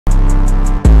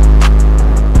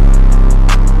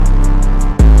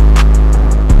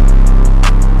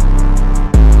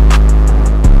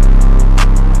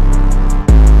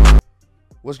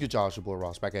What's good, y'all? It's your boy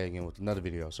Ross back at it again with another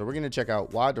video. So we're going to check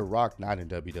out why The Rock not in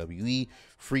WWE,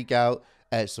 freak out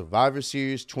at Survivor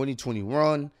Series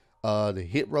 2021, the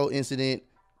hit row incident,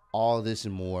 all this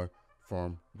and more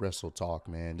from WrestleTalk,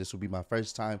 man. This will be my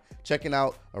first time checking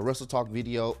out a WrestleTalk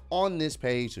video on this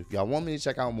page. If y'all want me to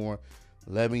check out more,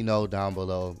 let me know down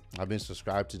below. I've been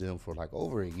subscribed to them for like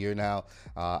over a year now.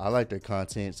 I like their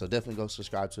content, so definitely go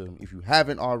subscribe to them. If you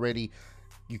haven't already,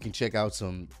 you can check out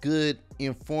some good,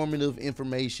 informative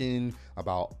information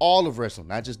about all of wrestling,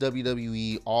 not just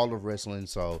WWE, all of wrestling.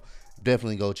 So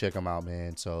definitely go check them out,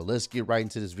 man. So let's get right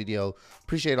into this video.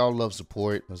 Appreciate all the love,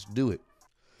 support. Let's do it.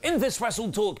 In this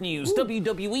WrestleTalk news,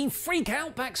 WWE freak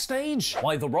out backstage,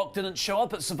 why The Rock didn't show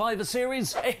up at Survivor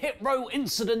Series, a hit row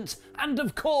incident, and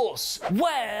of course,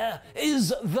 where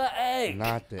is the egg?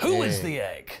 Not the Who egg. is the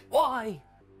egg? Why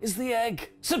is the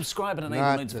egg? Subscribe and enable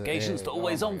Not the notifications egg. to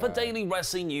always Oh on my for God. daily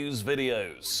wrestling news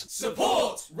videos.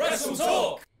 Support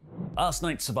WrestleTalk! Last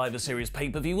night's Survivor Series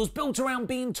pay-per-view was built around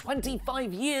being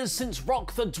 25 years since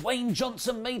Rock the Dwayne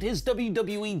Johnson made his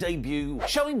WWE debut,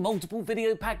 showing multiple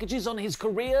video packages on his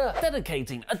career,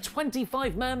 dedicating a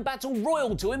 25-man battle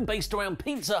royal to him based around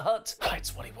Pizza Hut.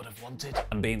 It's what he would have wanted.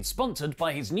 And being sponsored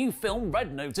by his new film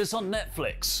Red Notice on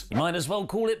Netflix. You might as well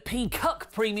call it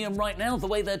Peacock Premium right now, the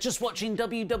way they're just watching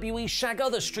WWE shag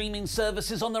other streaming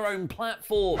services on their own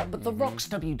platform. But The Rock's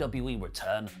WWE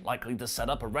return, likely to set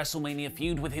up a WrestleMania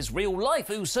feud with his real-life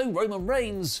Uso Roman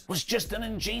Reigns, was just an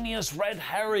ingenious red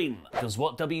herring, because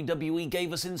what WWE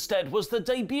gave us instead was the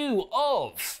debut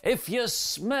of If You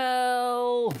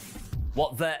Smell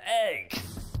What the Egg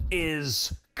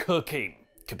Is Cooking.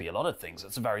 Could be a lot of things.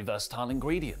 It's a very versatile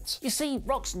ingredient. You see,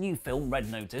 Rock's new film, Red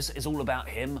Notice, is all about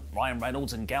him, Ryan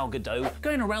Reynolds and Gal Gadot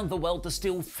going around the world to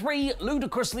steal 3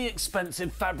 ludicrously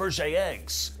expensive Fabergé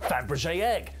eggs. Fabergé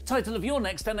egg, title of your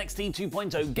next NXT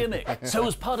 2.0 gimmick. So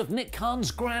as part of Nick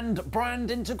Khan's grand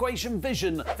brand integration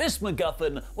vision, this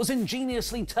MacGuffin was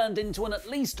ingeniously turned into an at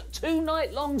least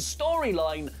 2-night-long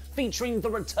storyline featuring the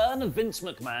return of Vince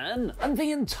McMahon and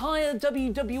the entire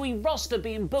WWE roster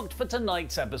being booked for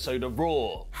tonight's episode of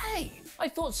Raw. Hey, I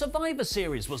thought Survivor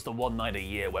Series was the one night a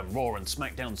year when Raw and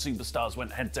SmackDown superstars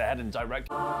went head-to-head in direct...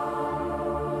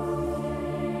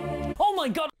 Oh my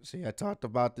god! See, I talked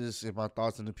about this in my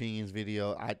thoughts and opinions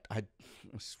video.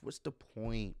 What's the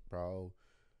point, bro?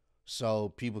 So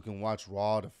people can watch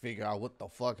Raw to figure out what the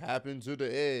fuck happened to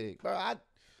the egg. Bro,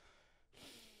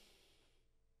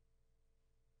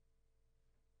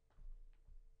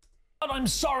 But I'm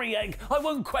sorry, Egg, I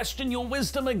won't question your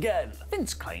wisdom again.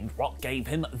 Vince claimed Rock gave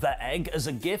him the egg as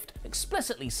a gift,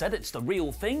 explicitly said it's the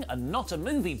real thing and not a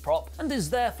movie prop, and is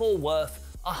therefore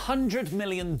worth $100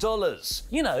 million.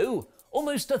 You know,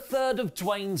 almost a third of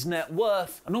Dwayne's net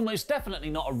worth, and almost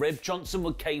definitely not a rib Johnson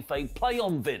would kayfabe play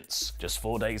on Vince. Just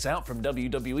 4 days out from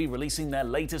WWE releasing their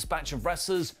latest batch of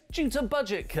wrestlers due to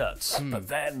budget cuts. But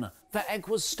then, the egg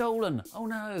was stolen. Oh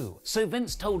no. So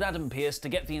Vince told Adam Pearce to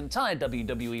get the entire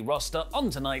WWE roster on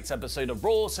tonight's episode of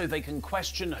Raw so they can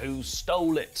question who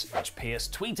stole it, which Pearce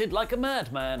tweeted like a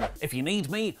madman. If you need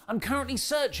me, I'm currently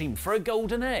searching for a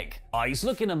golden egg. Eyes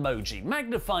looking emoji,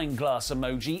 magnifying glass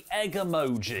emoji, egg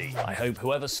emoji. I hope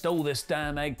whoever stole this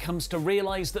damn egg comes to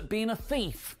realize that being a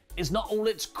thief is not all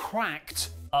it's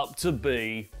cracked up to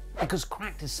be. Because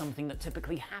cracked is something that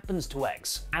typically happens to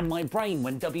eggs, and my brain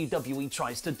when WWE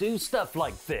tries to do stuff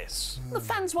like this. The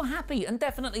fans were happy and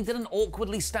definitely didn't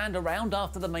awkwardly stand around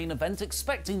after the main event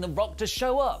expecting The Rock to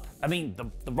show up. I mean,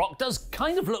 the Rock does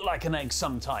kind of look like an egg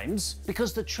sometimes,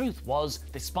 because the truth was,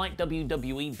 despite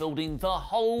WWE building the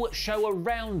whole show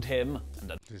around him,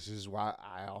 and this is why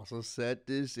I also said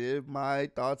this in my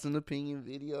thoughts and opinion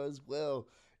video as well.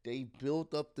 They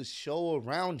built up the show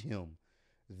around him.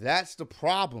 That's the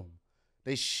problem.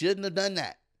 They shouldn't have done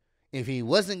that. If he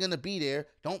wasn't going to be there,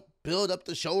 don't build up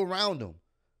the show around him.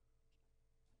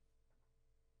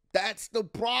 That's the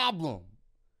problem.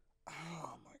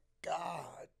 Oh my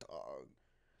God, dog.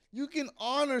 You can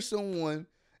honor someone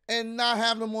and not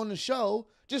have them on the show.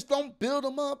 Just don't build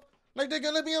them up like they're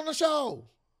going to be on the show.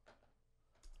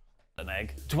 an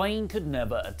egg, Dwayne could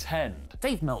never attend.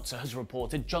 Dave Meltzer has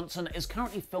reported Johnson is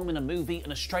currently filming a movie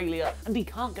in Australia and he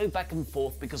can't go back and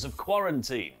forth because of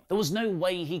quarantine. There was no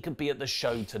way he could be at the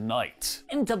show tonight.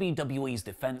 In WWE's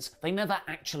defense, they never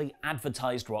actually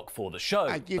advertised Rock for the show.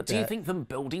 But do you think them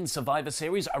building Survivor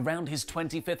Series around his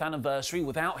 25th anniversary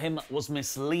without him was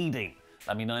misleading?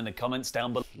 Let me know in the comments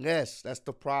down below. Yes, that's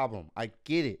the problem. I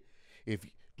get it. If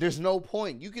there's no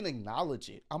point, you can acknowledge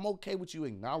it. I'm okay with you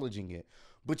acknowledging it.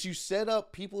 But you set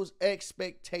up people's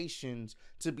expectations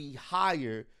to be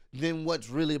higher than what's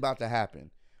really about to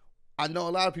happen. I know a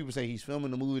lot of people say he's filming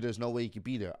the movie, there's no way he could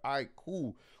be there. All right,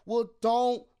 cool. Well,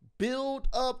 don't build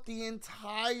up the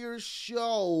entire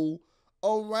show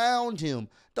around him.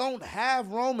 Don't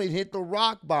have Roman hit the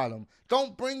rock bottom.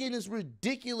 Don't bring in this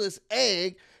ridiculous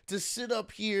egg to sit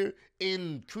up here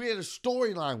and create a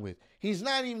storyline with. He's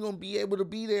not even going to be able to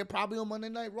be there probably on Monday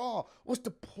Night Raw. What's the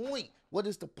point? What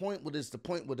is the point? What is the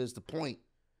point? What is the point?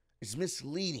 It's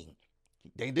misleading.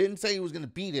 They didn't say he was going to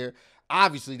be there.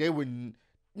 Obviously, they would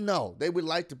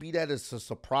like to be that as a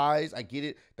surprise. I get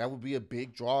it. That would be a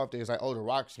big draw if there's like, oh, The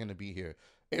Rock's going to be here.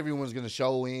 Everyone's going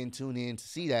to tune in to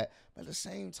see that. But at the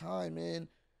same time, man,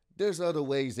 there's other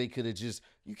ways they could have just,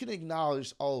 you can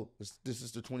acknowledge, oh, this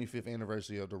is the 25th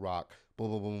anniversary of The Rock.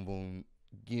 Boom, boom, boom, boom.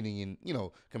 Getting in,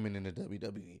 coming into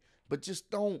WWE. But just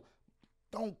don't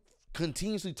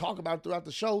continuously talk about it throughout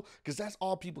the show, because that's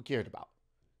all people cared about.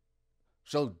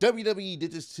 So WWE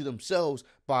did this to themselves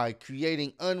by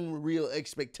creating unreal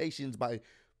expectations, by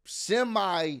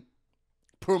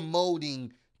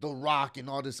semi-promoting The Rock and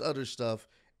all this other stuff,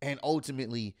 and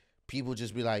ultimately people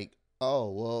just be like,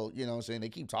 oh, well, you know what I'm saying, they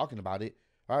keep talking about it.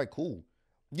 All right, cool.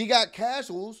 You got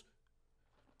casuals,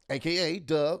 a.k.a.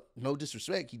 Dub, no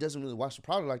disrespect, he doesn't really watch the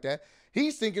product like that.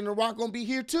 He's thinking The Rock gonna be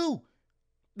here too,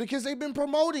 because they've been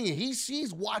promoting it.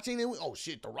 He's watching it. Oh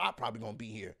shit, The Rock probably gonna be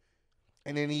here.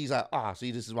 And then he's like,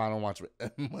 see, this is why I don't watch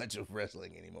much of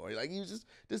wrestling anymore. Like, he was just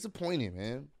disappointed,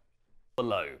 man.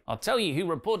 Below. I'll tell you who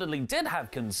reportedly did have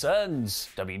concerns.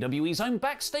 WWE's own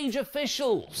backstage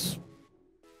officials.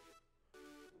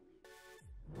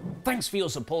 Thanks for your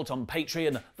support on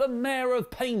Patreon, the Mayor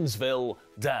of Painesville,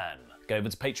 Dan. Go over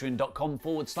to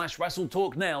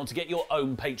patreon.com/WrestleTalk now to get your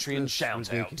own Patreon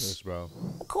shout-outs. Bro.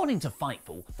 According to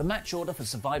Fightful, the match order for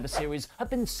Survivor Series had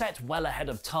been set well ahead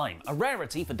of time, a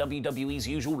rarity for WWE's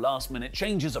usual last-minute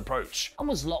changes approach, and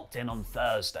was locked in on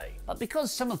Thursday. But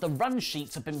because some of the run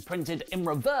sheets had been printed in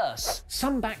reverse,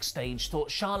 some backstage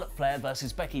thought Charlotte Flair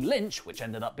versus Becky Lynch, which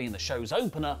ended up being the show's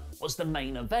opener, was the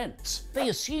main event. They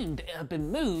assumed it had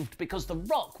been moved because The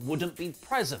Rock wouldn't be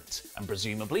present, and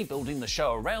presumably building the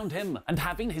show around him, and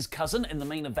having his cousin in the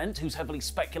main event, who's heavily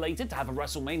speculated to have a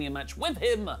WrestleMania match with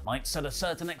him, might set a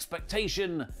certain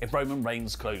expectation if Roman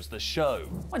Reigns closed the show.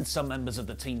 When some members of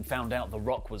the team found out The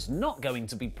Rock was not going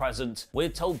to be present, we're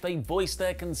told they voiced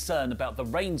their concern about the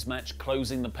Reigns match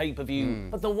closing the pay-per-view,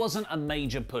 but there wasn't a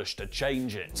major push to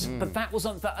change it. But that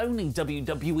wasn't the only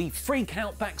WWE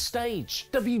freak-out backstage.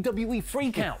 WWE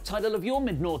Freakout, title of your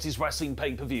mid-noughties wrestling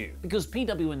pay-per-view, because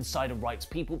PW Insider writes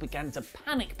people began to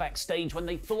panic backstage when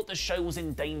they thought the show was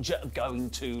in danger of going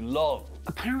too long.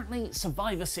 Apparently,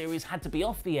 Survivor Series had to be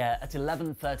off the air at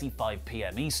 11:35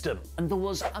 p.m. Eastern, and there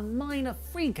was a minor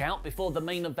freakout before the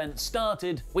main event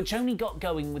started, which only got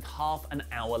going with half an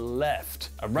hour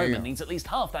left. A Roman needs at least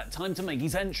half that time to make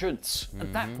his entrance.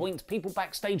 At that point, people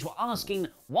backstage were asking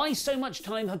why so much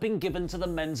time had been given to the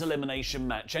men's elimination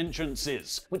match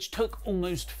entrances, which took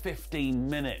almost 15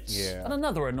 minutes. And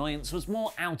another annoyance was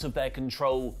more out of their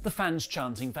control, the fans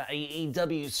chanting for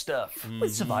AEW stuff.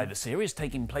 With Survivor Series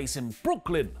taking place in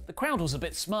Brooklyn, the crowd was a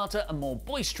bit smarter and more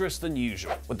boisterous than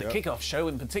usual, with the kickoff show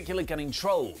in particular getting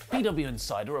trolled. PW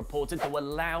Insider reported there were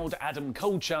loud Adam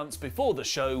Cole chants before the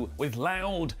show, with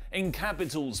loud in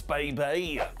capitals,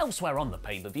 baby. Elsewhere on the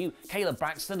pay-per-view, Kayla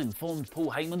Braxton informed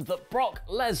Paul Heyman that Brock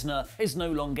Lesnar is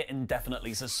no longer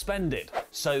indefinitely suspended.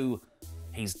 So,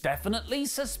 he's definitely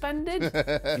suspended?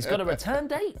 He's got a return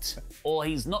date? Or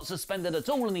he's not suspended at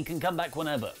all and he can come back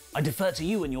whenever? I defer to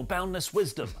you and your boundless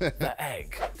wisdom. The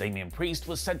egg. Damian Priest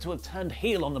was said to have turned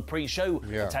heel on the pre-show,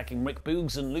 attacking Rick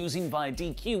Boogs and losing via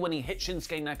DQ when he hit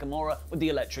Shinsuke Nakamura with the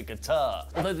electric guitar.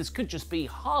 Although this could just be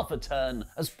half a turn,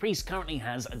 as Priest currently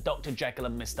has a Dr. Jekyll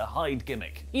and Mr. Hyde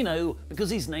gimmick. You know, because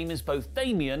his name is both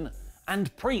Damian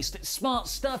and Priest. It's smart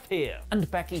stuff here. And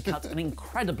Becky cut an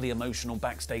incredibly emotional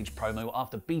backstage promo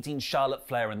after beating Charlotte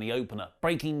Flair in the opener,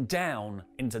 breaking down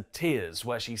into tears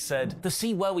where she said, "To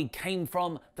see where we came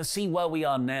from, to see where we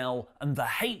are now, and the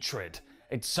hatred.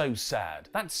 It's so sad.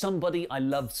 That's somebody I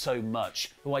loved so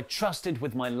much, who I trusted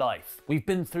with my life. We've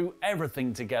been through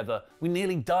everything together. We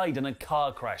nearly died in a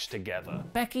car crash together."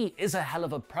 Becky is a hell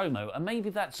of a promo, and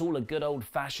maybe that's all a good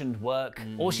old-fashioned work,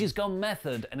 or she's gone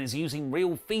method and is using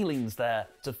real feelings there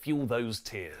to fuel those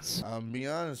tears. I'll be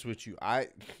honest with you,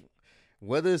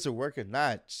 whether it's a work or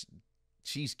not,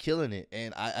 she's killing it,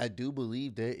 and I do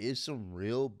believe there is some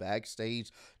real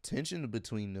backstage tension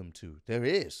between them two. There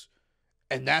is.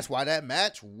 And that's why that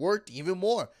match worked even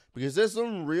more, because there's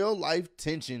some real life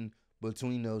tension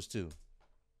between those two.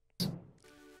 But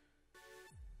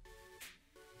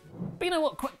you know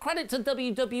what? Credit to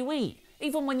WWE.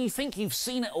 Even when you think you've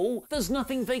seen it all, there's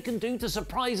nothing they can do to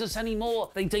surprise us anymore.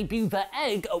 They debut their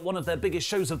egg at one of their biggest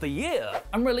shows of the year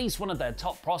and release one of their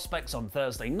top prospects on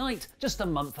Thursday night, just a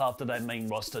month after their main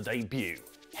roster debut.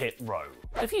 Hit Row.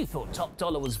 If you thought Top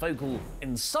Dollar was vocal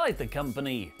inside the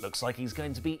company, looks like he's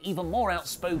going to be even more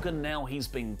outspoken now he's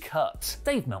been cut.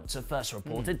 Dave Meltzer first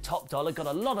reported Top Dollar got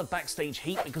a lot of backstage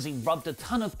heat because he rubbed a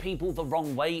ton of people the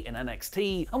wrong way in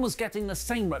NXT and was getting the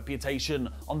same reputation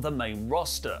on the main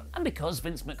roster. And because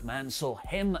Vince McMahon saw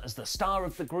him as the star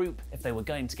of the group, if they were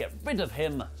going to get rid of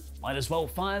him, might as well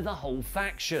fire the whole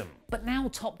faction. But now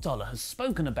Top Dollar has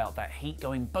spoken about that heat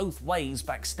going both ways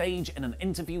backstage in an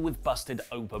interview with Busted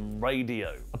Open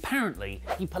Radio. Apparently,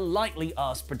 he politely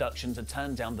asked production to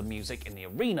turn down the music in the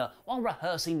arena while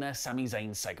rehearsing their Sami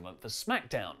Zayn segment for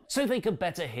SmackDown, so they could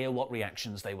better hear what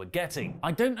reactions they were getting.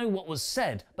 I don't know what was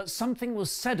said, but something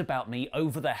was said about me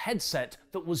over the headset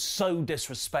that was so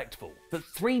disrespectful that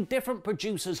 3 different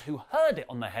producers who heard it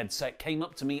on the headset came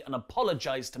up to me and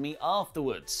apologized to me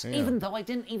afterwards, even though I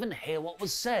didn't even hear what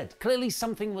was said. Clearly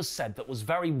something was said that was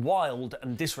very wild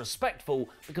and disrespectful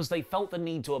because they felt the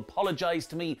need to apologize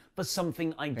to me for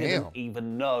something I didn't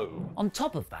even know. On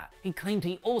top of that, he claimed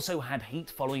he also had heat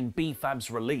following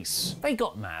B-Fab's release. They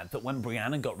got mad that when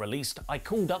Brianna got released, I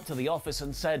called up to the office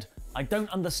and said, "I don't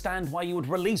understand why you would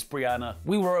release Brianna.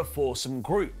 We were a foursome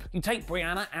group. You take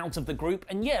Brianna out of the group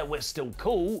and yeah, we're still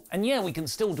cool. And yeah, we can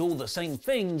still do all the same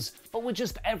things, but we're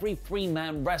just every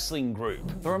 3-man wrestling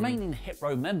group." The remaining Hit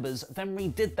Row members then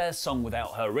redid their song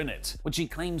without her in it, which he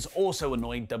claims also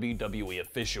annoyed WWE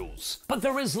officials. But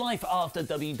there is life after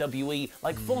WWE,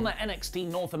 like former NXT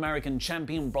North American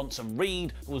champion Bronson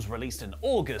Reed, who was released in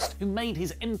August, who made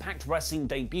his Impact Wrestling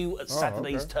debut at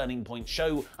Saturday's Turning Point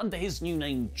show under his new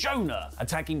name Jonah,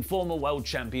 attacking former world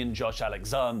champion Josh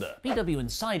Alexander. PW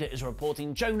Insider is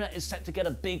reporting Jonah is set to get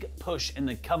a big push in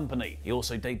the company. He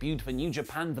also debuted for New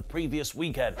Japan the previous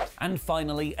weekend. And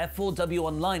finally, F4W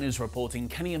Online is reporting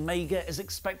Kenny Omega is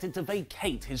expected to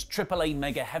vacate his AAA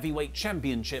Mega Heavyweight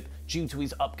Championship due to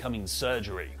his upcoming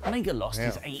surgery. Omega lost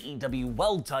his AEW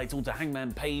World title to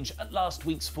Hangman Page at last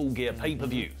week's Full Gear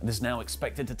pay-per-view and is now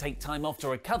expected to take time off to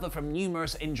recover from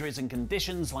numerous injuries and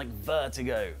conditions like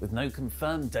vertigo, with no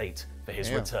confirmed date for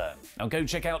his return. Now go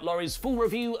check out Laurie's full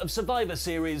review of Survivor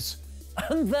Series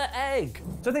and the egg.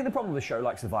 So I think the problem with a show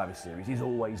like Survivor Series is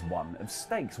always one of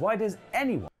stakes. Why does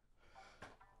anyone?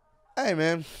 Hey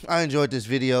man, I enjoyed this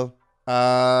video.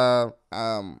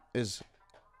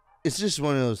 It's just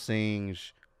one of those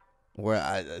things where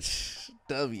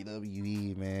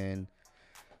WWE, man,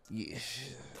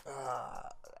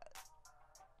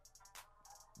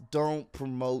 don't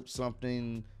promote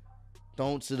something.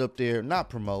 Don't sit up there, not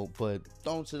promote, but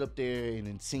don't sit up there and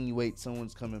insinuate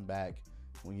someone's coming back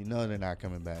when you know they're not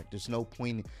coming back. There's no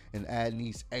point in adding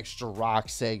these extra Rock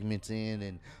segments in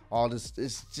and all this.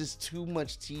 It's just too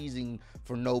much teasing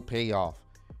for no payoff.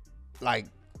 Like,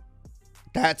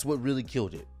 that's what really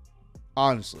killed it,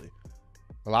 honestly.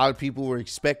 A lot of people were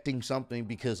expecting something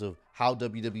because of how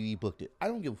WWE booked it. I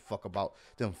don't give a fuck about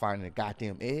them finding a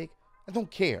goddamn egg. I don't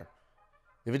care.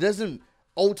 If it doesn't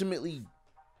ultimately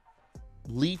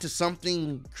lead to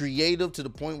something creative to the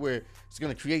point where it's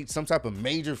going to create some type of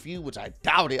major feud, which I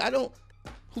doubt it.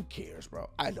 Who cares, bro?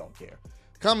 I don't care.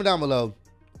 Comment down below.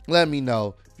 Let me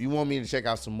know. If you want me to check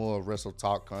out some more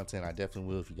WrestleTalk content, I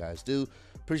definitely will if you guys do.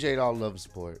 Appreciate all the love and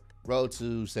support. Road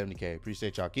to 70K.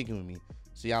 Appreciate y'all kicking with me.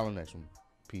 See y'all on the next one.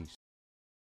 Peace.